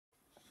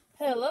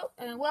Hello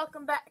and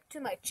welcome back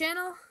to my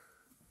channel.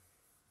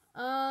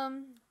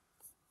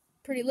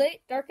 Pretty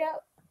late, dark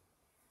out.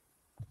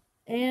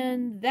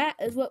 And that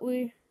is what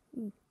we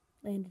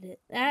landed it.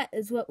 That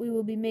is what we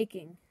will be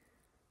making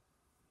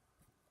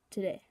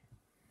today.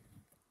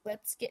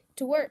 Let's get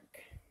to work.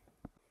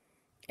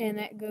 And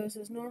that goes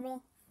as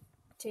normal.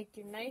 Take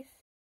your knife.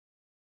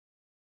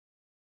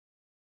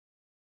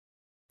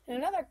 And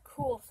another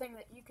cool thing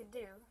that you can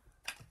do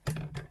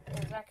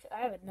is actually,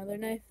 I have another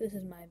knife. This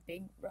is my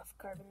big rough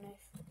carving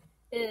knife.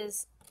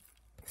 It's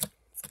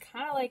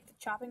kind of like the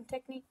chopping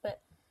technique,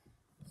 but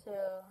so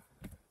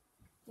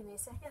give me a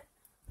second.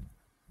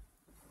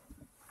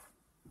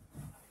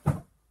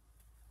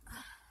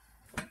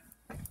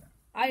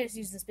 I just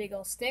use this big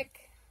old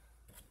stick.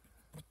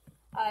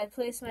 I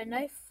place my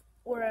knife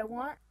where I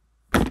want,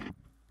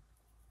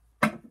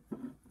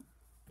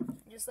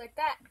 just like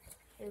that.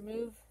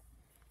 Remove.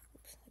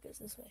 Oops, it goes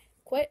this way.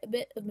 Quite a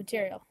bit of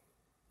material.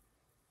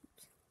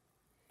 Oops.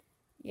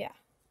 Yeah.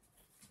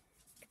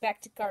 Get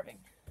back to carving.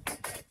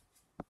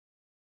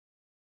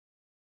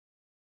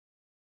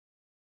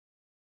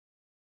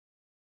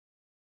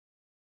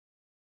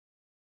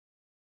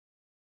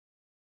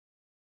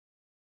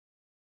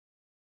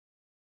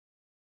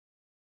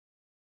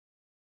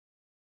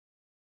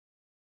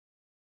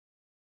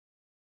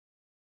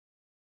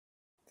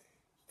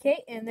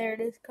 Okay, and there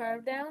it is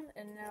carved down,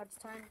 and now it's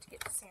time to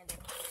get to sanding.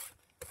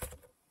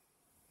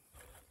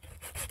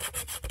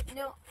 You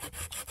know,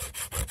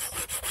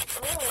 it's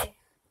really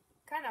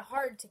kind of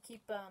hard to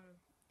keep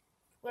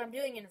what I'm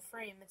doing in a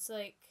frame. It's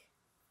like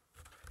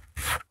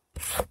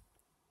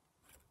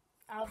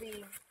I'll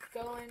be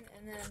going,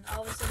 and then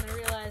all of a sudden I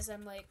realize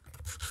I'm like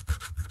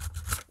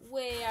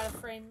way out of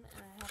frame,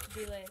 and I have to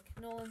be like,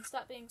 Nolan,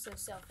 stop being so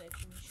selfish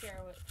and share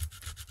what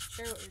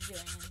you're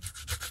doing. And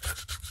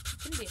it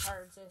can be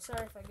hard, so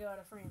sorry if I go out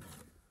of frame.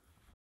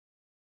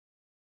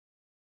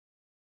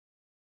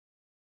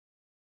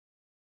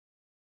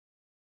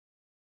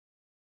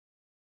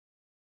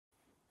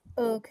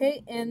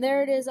 Okay, and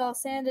there it is all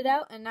sanded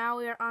out, and now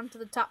we are on to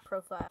the top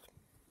profile.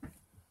 And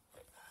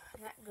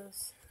that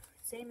goes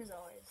same as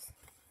always.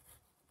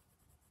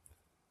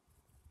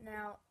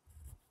 Now,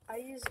 I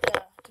used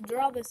to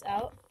draw this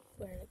out.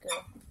 Where did it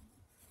go?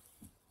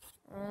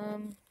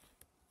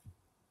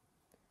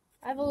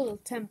 I have a little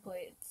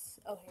template.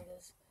 Oh, here it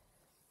is.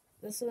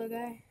 This little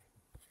guy.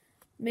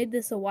 Made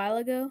this a while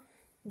ago,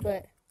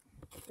 but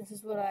this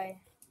is what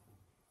I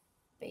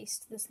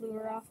based this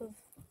lure off of.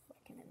 Why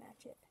can't I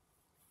match it?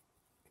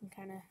 You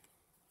can kind of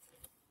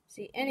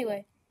see.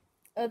 Anyway,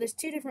 there's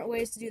two different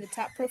ways to do the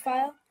top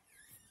profile.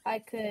 I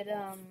could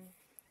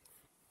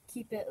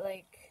keep it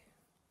like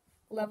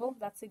level.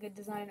 That's a good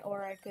design.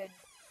 Or I could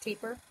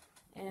taper.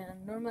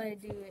 And normally I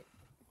do it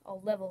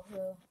all level,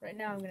 so right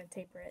now I'm going to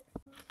taper it.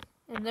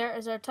 And there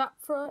is our top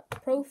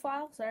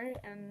profile,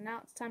 and now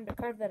it's time to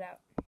carve that out.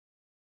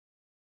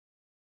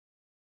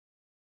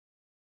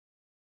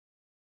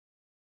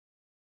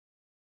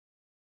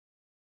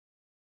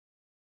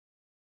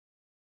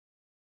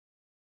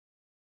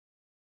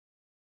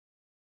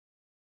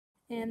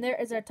 And there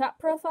is our top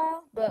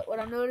profile, but what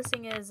I'm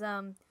noticing is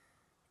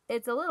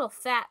it's a little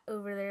fat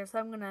over there, so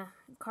I'm going to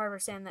carve or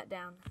sand that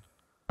down.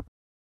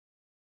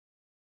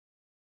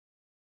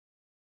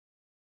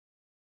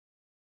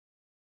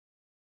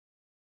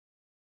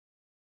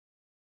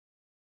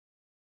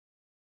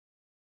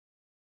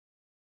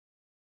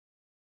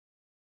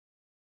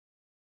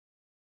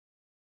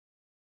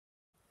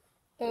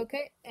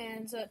 Okay,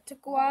 and so it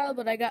took a while,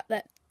 but I got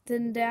that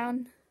thinned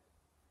down.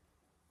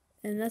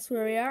 And that's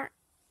where we are.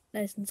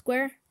 Nice and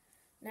square.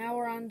 Now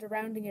we're on to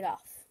rounding it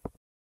off.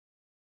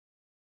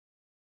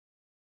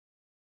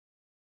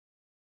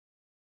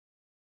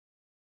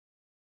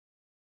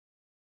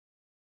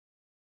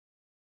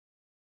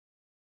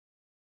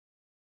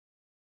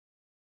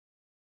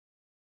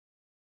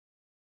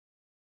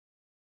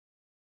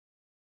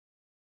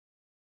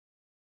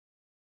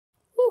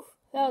 Whew,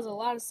 that was a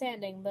lot of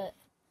sanding, but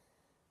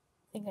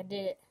I think I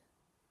did it.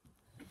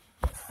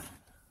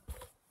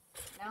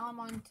 Now I'm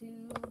on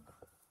to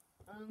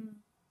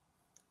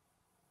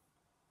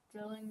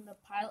drilling the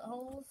pilot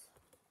holes.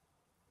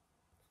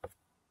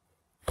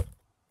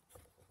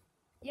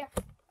 Yeah.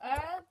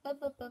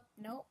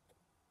 Nope.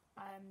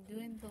 I'm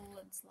doing the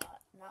lid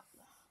slot. Not.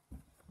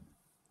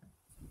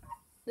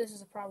 This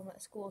is a problem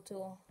at school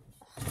tool.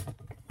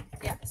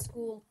 Yeah,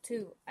 school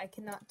 2. I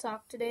cannot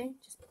talk today.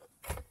 Just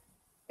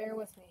bear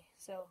with me.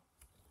 So,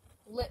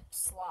 lip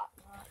slot,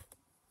 not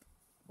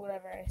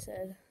whatever I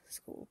said.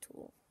 School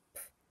tool.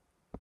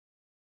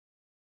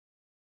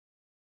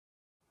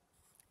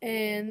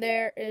 And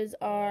there is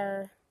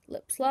our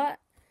lip slot.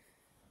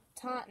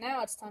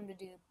 Now it's time to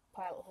do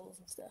pilot holes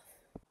and stuff.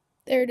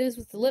 There it is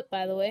with the lip,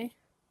 by the way.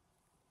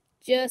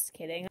 Just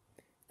kidding.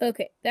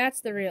 Okay,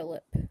 that's the real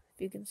lip, if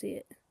you can see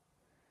it.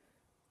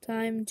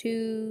 Time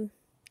to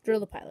drill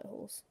the pilot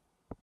holes.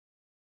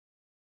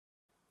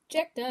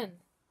 Check done.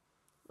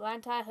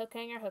 Line tie, hook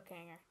hanger, hook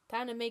hanger.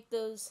 Time to make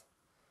those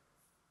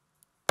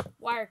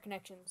wire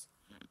connections.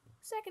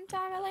 Second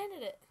time I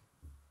landed it.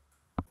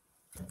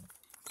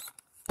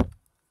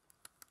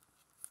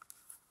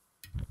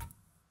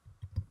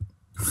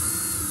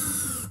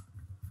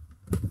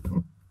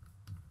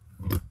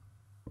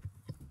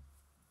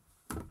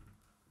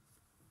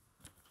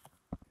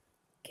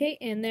 Okay,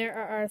 and there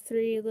are our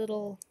 3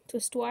 little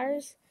twist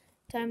wires.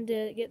 Time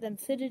to get them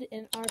fitted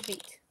in our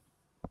bait.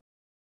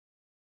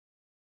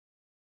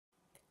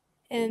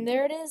 And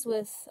there it is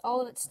with all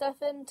of its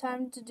stuff in.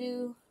 Time to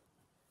do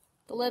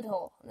the lead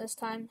hole. This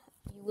time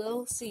you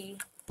will see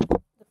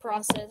the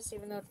process,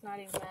 even though it's not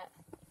even that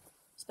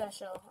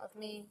special, of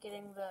me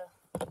getting the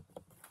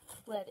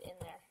lead in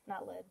there.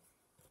 Not lead.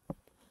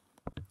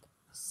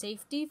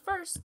 Safety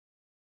first.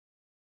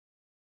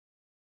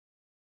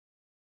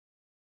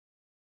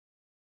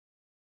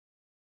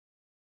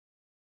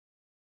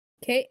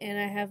 Okay, and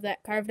I have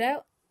that carved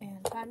out,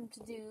 and time to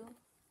do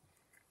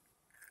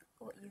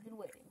what you've been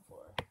waiting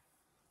for.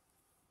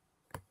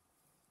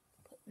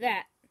 Put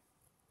that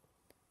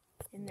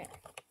in there.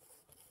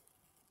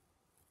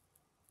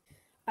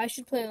 I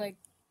should play like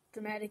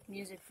dramatic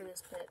music for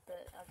this bit,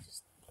 but I'll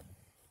just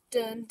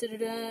dun dun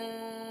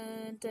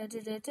dun dun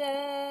dun dun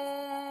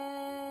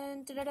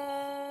dun dun dun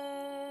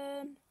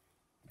dun.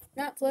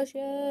 Not flush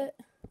yet.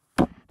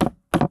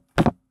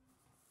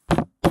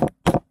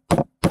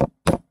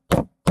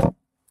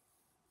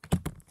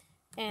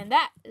 And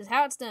that is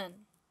how it's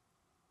done.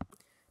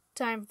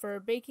 Time for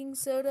baking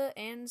soda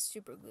and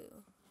super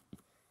glue.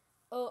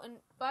 Oh, and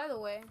by the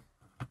way,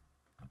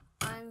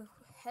 I'm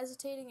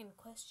hesitating and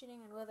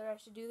questioning on whether I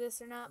should do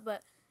this or not,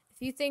 but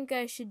if you think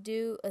I should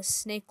do a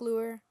snake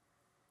lure,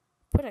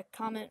 put a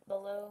comment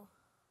below.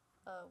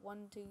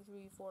 1, 2,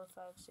 3, 4,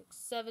 5, 6,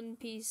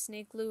 7-piece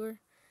snake lure.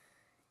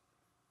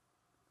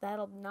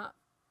 That'll not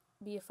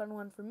be a fun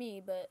one for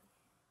me, but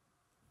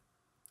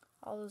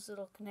all those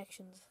little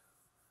connections.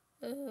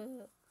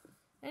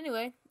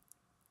 Anyway,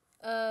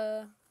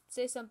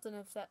 say something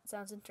if that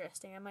sounds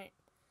interesting. I might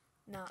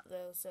not,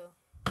 though, so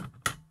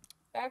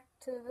back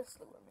to this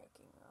lure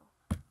making,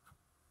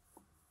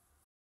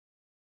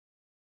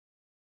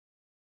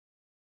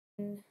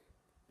 though.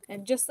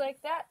 And just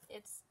like that,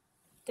 it's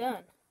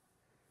done.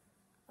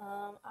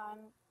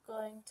 I'm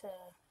going to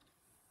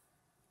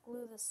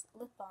glue this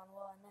lip on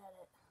while I'm at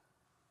it.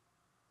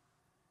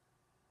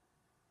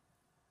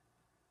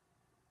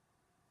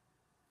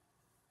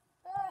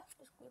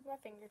 Just glue my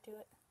finger to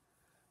it.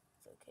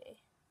 It's okay.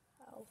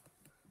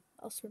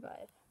 I'll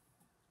survive.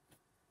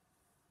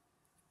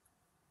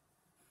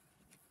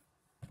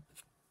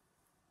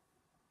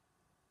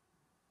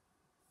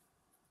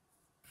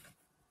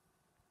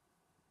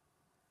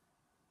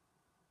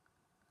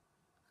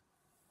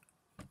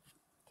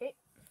 Okay.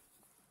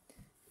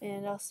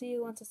 And I'll see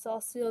you once it's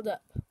all sealed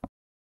up.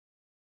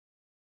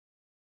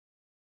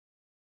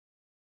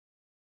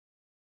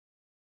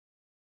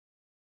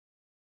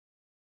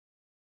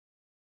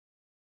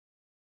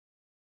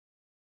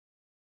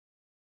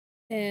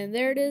 And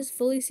there it is,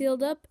 fully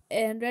sealed up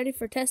and ready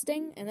for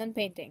testing and then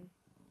painting.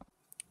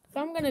 If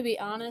I'm going to be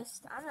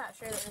honest, I'm not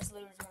sure that this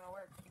lure is going to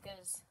work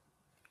because,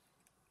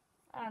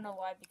 I don't know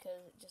why,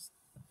 because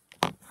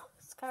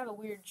it's kind of a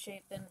weird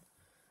shape and,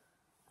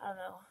 I don't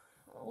know,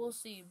 we'll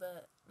see,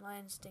 but my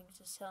instinct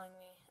is telling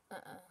me,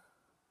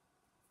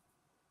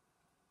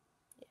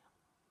 yeah.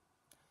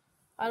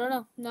 I don't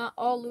know, not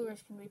all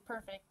lures can be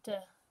perfect.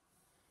 To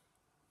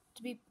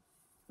be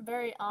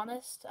very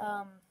honest,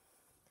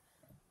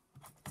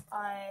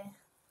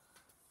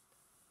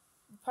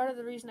 part of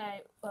the reason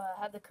I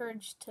had the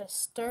courage to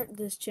start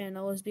this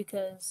channel was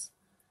because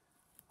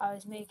I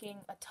was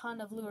making a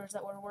ton of lures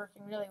that were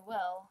working really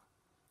well,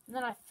 and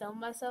then I filmed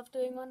myself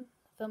doing one.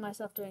 I filmed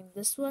myself doing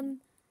this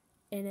one,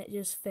 and it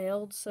just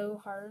failed so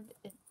hard.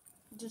 It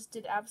just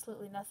did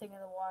absolutely nothing in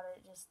the water.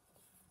 It just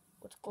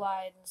would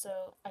glide, and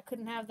so I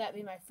couldn't have that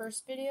be my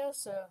first video,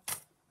 so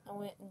I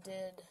went and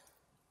did,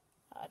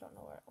 I don't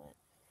know where it went,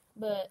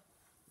 but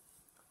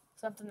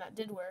something that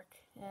did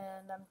work,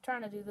 and I'm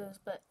trying to do those,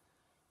 but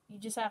you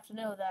just have to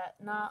know that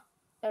not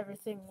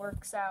everything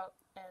works out,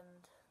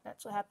 and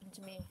that's what happened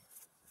to me,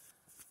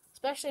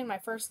 especially in my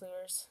first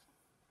lures.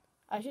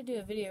 I should do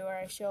a video where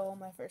I show all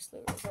my first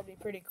lures. That'd be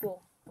pretty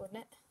cool, wouldn't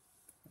it?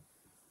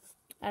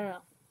 I don't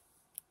know.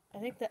 I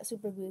think that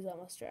super glue is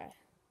almost dry.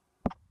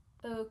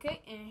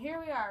 Okay, and here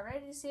we are,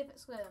 ready to see if it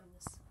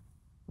swims.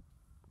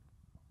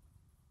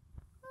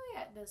 Oh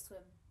yeah, it does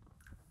swim.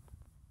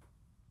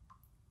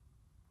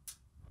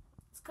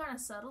 It's kind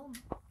of subtle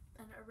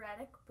and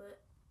erratic,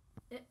 but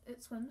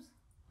it swims.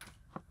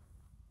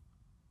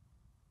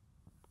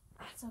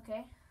 That's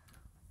okay.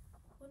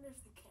 Wonder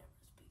if the camera's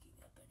picking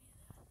up any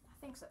of that. I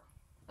think so.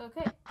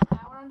 Okay,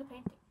 now we're on to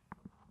painting.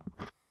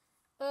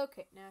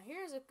 Okay, now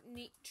here's a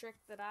neat trick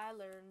that I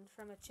learned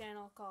from a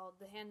channel called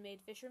The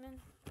Handmade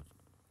Fisherman.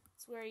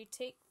 It's where you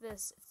take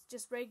this, it's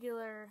just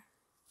regular,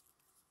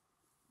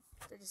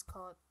 they just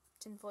call it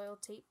tinfoil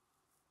tape,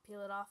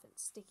 peel it off,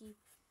 it's sticky,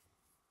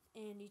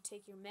 and you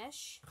take your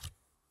mesh,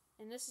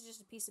 and this is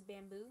just a piece of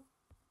bamboo,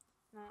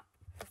 not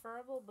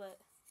preferable, but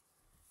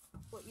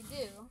what you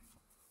do,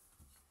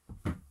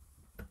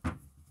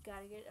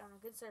 gotta get it on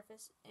a good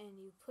surface, and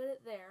you put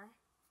it there,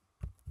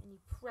 and you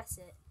press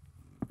it,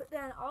 put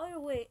down all your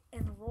weight,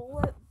 and roll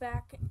it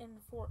back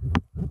and forth.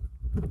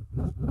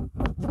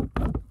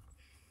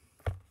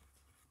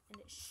 And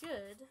it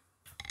should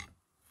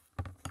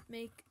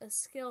make a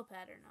scale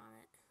pattern on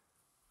it.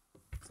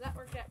 So that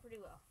worked out pretty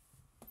well.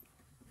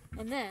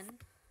 And then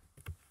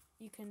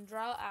you can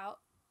draw out,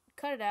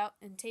 cut it out,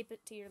 and tape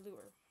it to your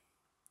lure.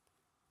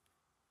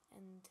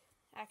 And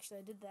actually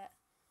I did that.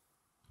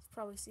 You've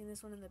probably seen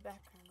this one in the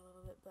background a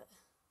little bit, but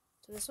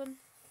so this one,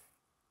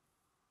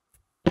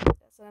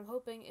 that's what I'm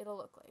hoping it'll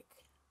look like.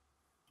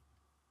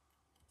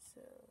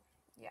 So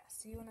yeah,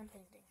 see you when I'm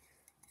painting.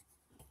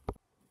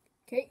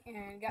 Okay,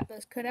 and got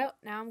those cut out.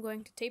 Now I'm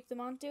going to tape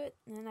them onto it,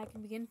 and then I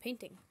can begin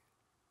painting.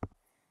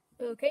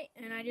 Okay,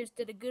 and I just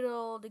did a good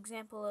old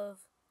example of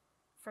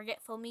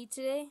Forgetful Me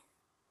today,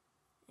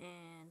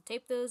 and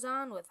tape those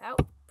on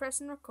without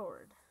pressing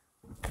record.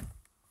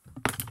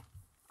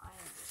 I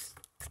am just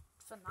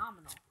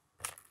phenomenal.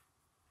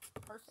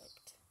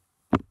 Perfect.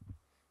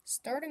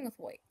 Starting with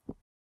white.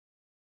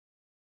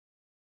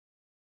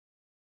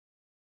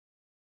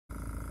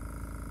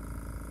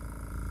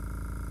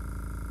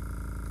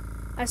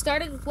 I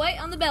started with white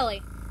on the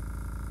belly.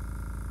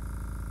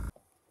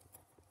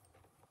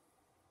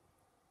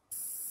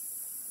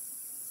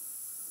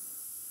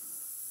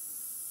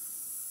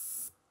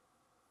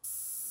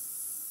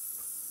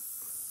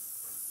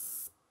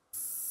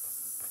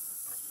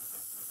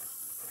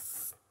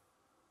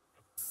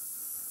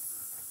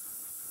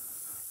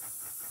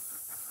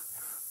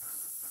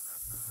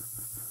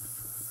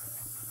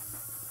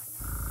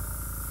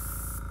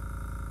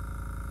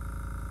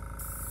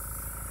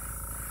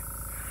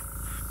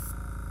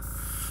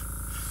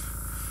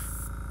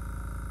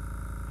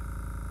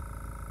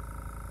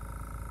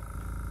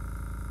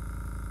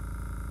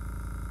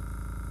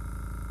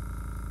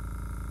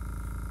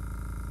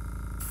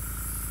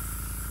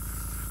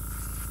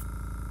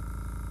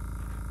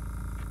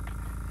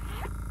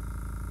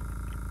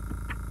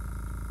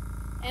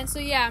 And so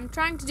yeah, I'm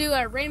trying to do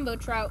a rainbow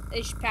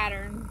trout-ish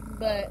pattern,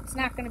 but it's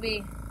not going to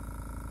be...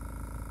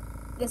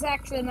 This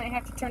actually might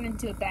have to turn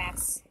into a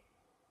bass.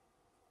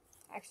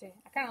 Actually,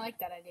 I kind of like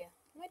that idea.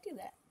 I might do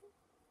that.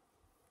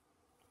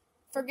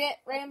 Forget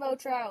rainbow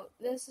trout.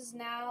 This is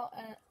now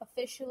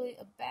officially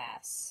a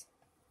bass.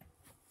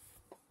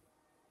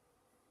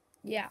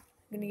 Yeah, I'm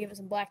going to give it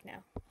some black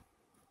now.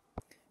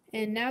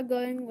 And now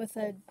going with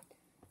a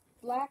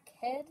black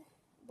head,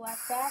 black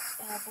back,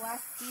 and a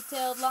black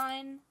detailed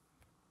line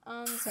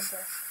on the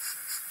center.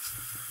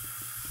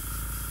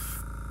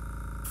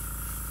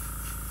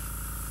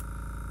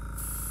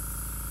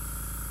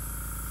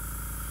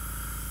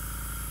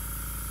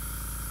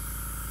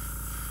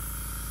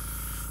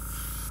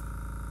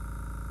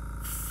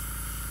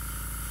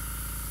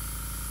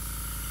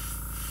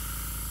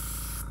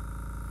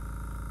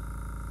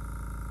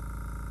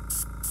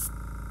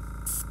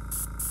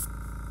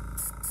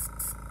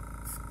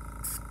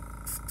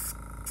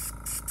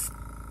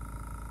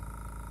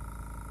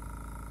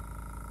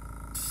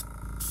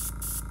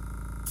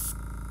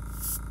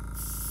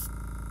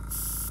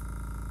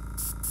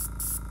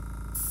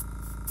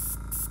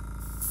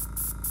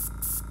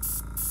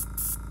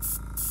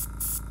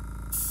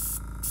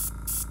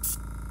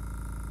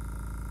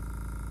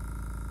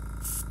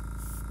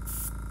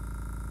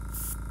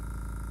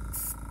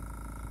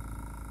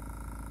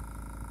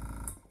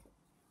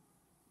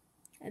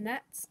 And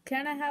that's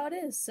kind of how it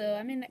is. So,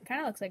 I mean, it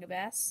kind of looks like a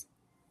bass.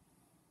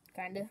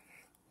 Kind of.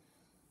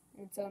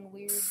 In its own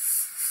weird,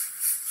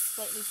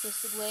 slightly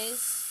twisted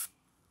ways.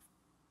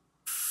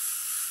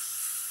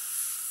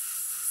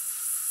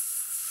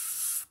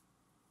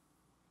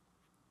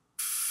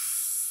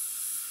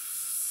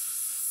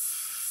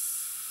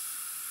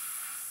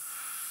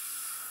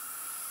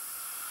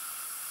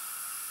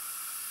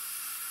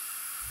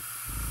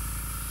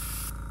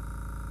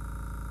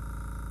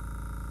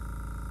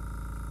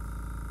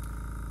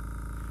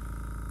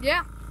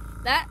 Yeah,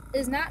 that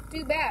is not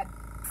too bad.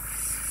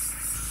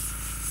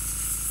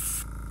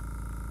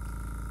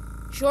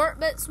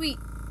 Short but sweet.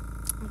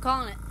 I'm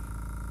calling it.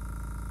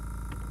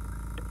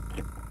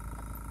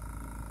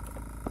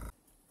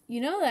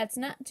 You know, that's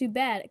not too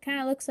bad. It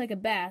kind of looks like a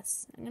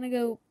bass. I'm going to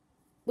go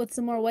with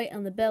some more white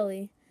on the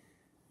belly.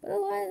 But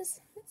otherwise,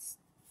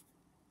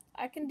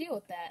 I can deal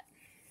with that.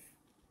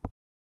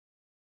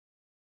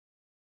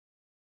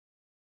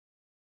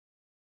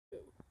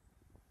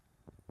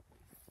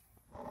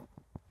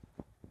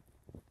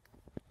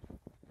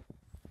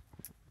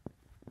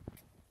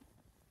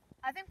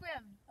 I think we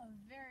have a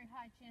very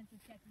high chance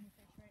of catching a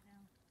fish right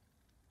now.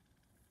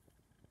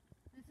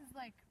 This is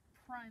like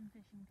prime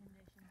fishing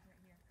conditions right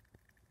here.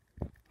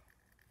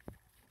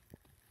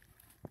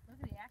 Look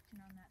at the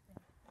action on that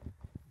thing.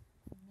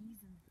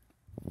 Amazing.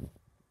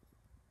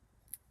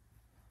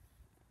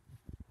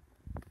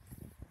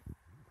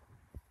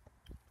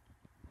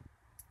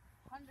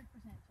 100%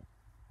 chance.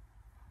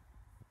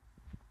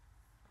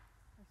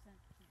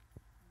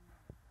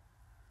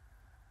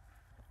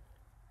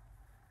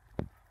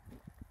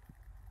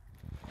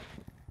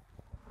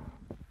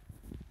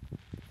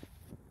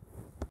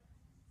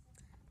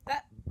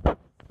 That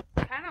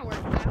kind of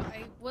worked out.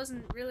 I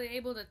wasn't really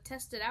able to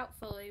test it out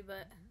fully,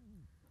 but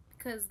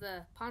because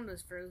the pond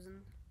was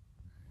frozen,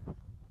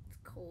 it's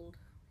cold.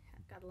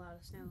 Got a lot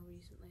of snow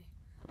recently.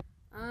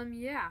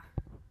 Yeah.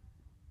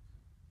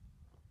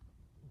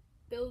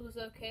 Build was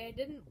okay. It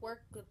didn't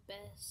work the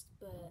best,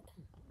 but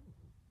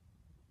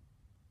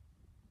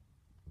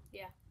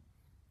yeah.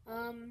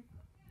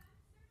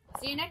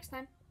 See you next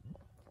time.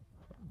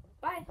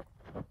 Bye.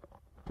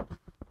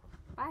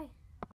 Bye.